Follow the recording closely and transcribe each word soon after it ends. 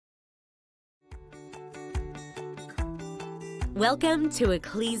Welcome to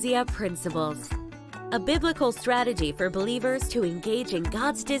Ecclesia Principles, a biblical strategy for believers to engage in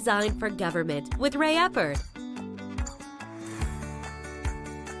God's design for government with Ray Eppard.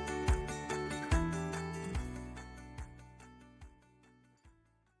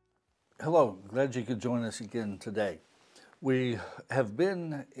 Hello, glad you could join us again today. We have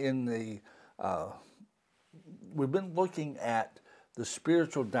been we've been looking at the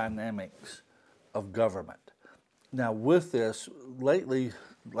spiritual dynamics of government. Now with this,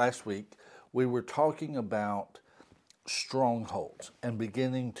 last week, we were talking about strongholds and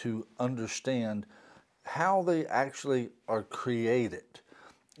beginning to understand how they actually are created,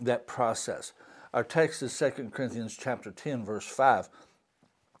 that process. Our text is 2 Corinthians chapter 10, verse 5.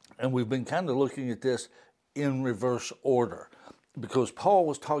 And we've been kind of looking at this in reverse order because Paul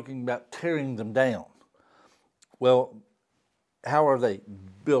was talking about tearing them down. Well, how are they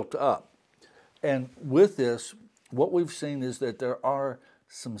built up? And with this, what we've seen is that there are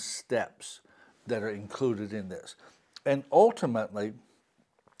some steps that are included in this. And ultimately,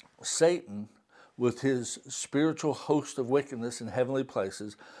 Satan, with his spiritual host of wickedness in heavenly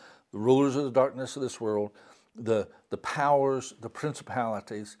places, the rulers of the darkness of this world, the powers, the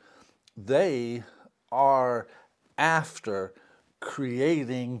principalities, they are after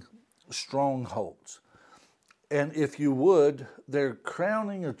creating strongholds. And if you would, their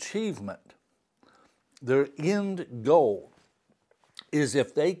crowning achievement, their end goal, is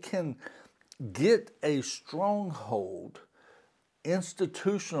if they can get a stronghold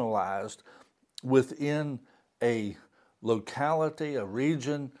institutionalized within a locality, a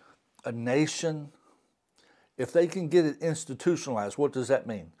region, a nation. If they can get it institutionalized, what does that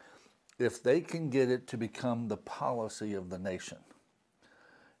mean? If they can get it to become the policy of the nation,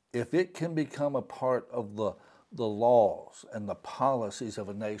 if it can become a part of the laws and the policies of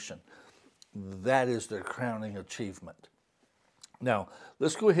a nation, that is their crowning achievement. Now,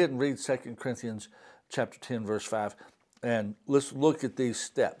 let's go ahead and read 2 Corinthians chapter 10, verse 5, and let's look at these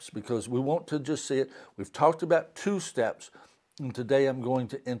steps because we want to just see it. We've talked about two steps, and today I'm going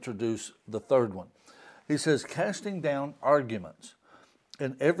to introduce the third one. He says, casting down arguments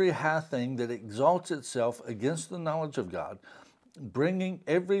and every high thing that exalts itself against the knowledge of God, bringing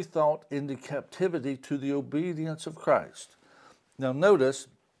every thought into captivity to the obedience of Christ. Now notice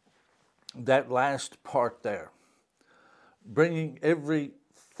that last part there, bringing every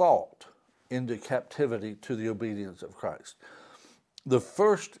thought into captivity to the obedience of Christ. The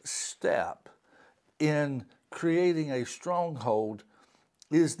first step in creating a stronghold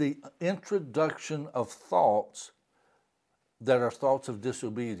is the introduction of thoughts that are thoughts of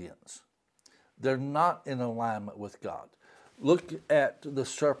disobedience. They're not in alignment with God. Look at the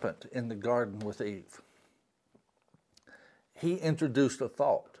serpent in the garden with Eve. He introduced a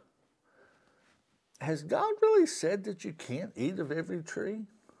thought. Has God really said that you can't eat of every tree?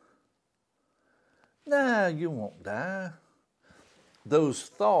 Nah, you won't die. Those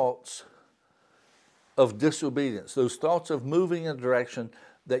thoughts of disobedience, those thoughts of moving in a direction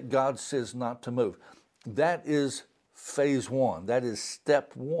that God says not to move, that is phase one. That is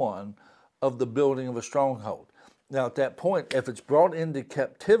step one of the building of a stronghold. Now, at that point, if it's brought into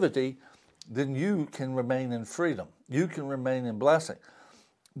captivity, then you can remain in freedom. You can remain in blessing.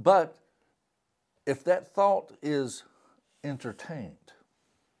 But if that thought is entertained,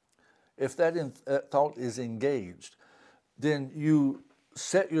 if that thought is engaged, then you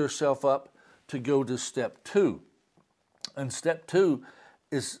set yourself up to go to step two. And step two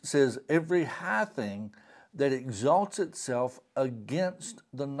says every high thing that exalts itself against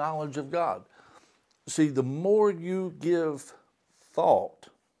the knowledge of God. See, the more you give thought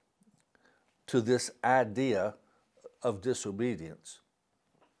to this idea of disobedience,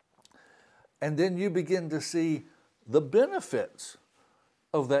 and then you begin to see the benefits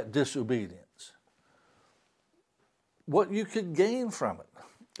of that disobedience, what you could gain from it.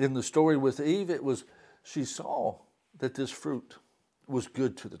 In the story with Eve, it was she saw that this fruit was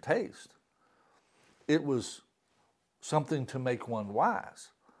good to the taste. It was something to make one wise.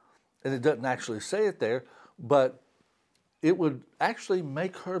 And it doesn't actually say it there, but it would actually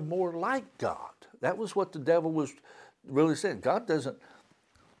make her more like God. That was what the devil was really saying. God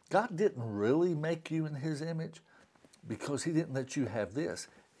didn't really make you in his image because he didn't let you have this.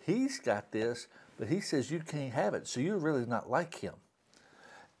 He's got this, but he says you can't have it, so you're really not like him.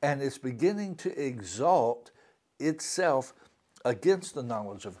 And it's beginning to exalt itself against the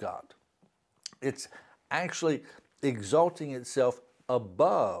knowledge of God. It's actually exalting itself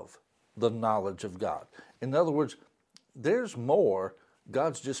above the knowledge of God. In other words, there's more.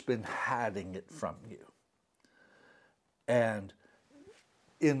 God's just been hiding it from you. And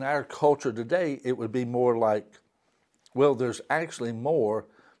in our culture today, it would be more like Well, there's actually more.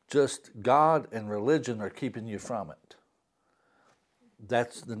 Just God and religion are keeping you from it.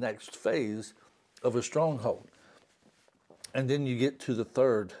 That's the next phase of a stronghold. And then you get to the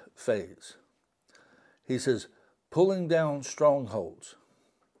third phase. He says, pulling down strongholds,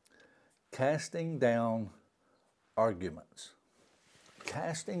 casting down arguments.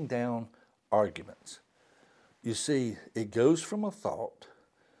 Casting down arguments. You see, it goes from a thought,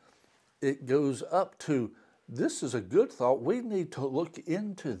 it goes up to, this is a good thought, we need to look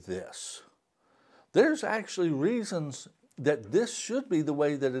into this. There's actually reasons that this should be the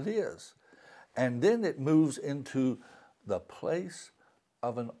way that it is. And then it moves into the place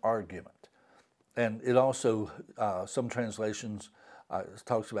of an argument. And it also, some translations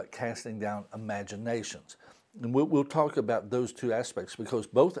talks about casting down imaginations. And we'll talk about those two aspects because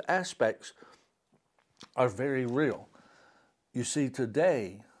both aspects are very real. You see,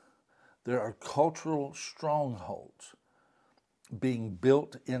 today, there are cultural strongholds being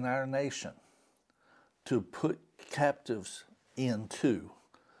built in our nation to put captives into,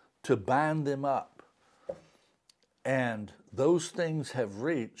 to bind them up. And those things have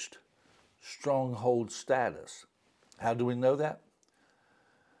reached stronghold status. How do we know that?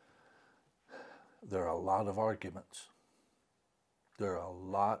 There are a lot of arguments. There are a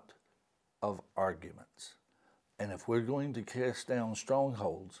lot of arguments. And if we're going to cast down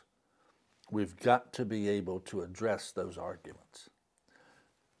strongholds, we've got to be able to address those arguments.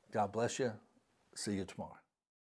 God bless you. See you tomorrow.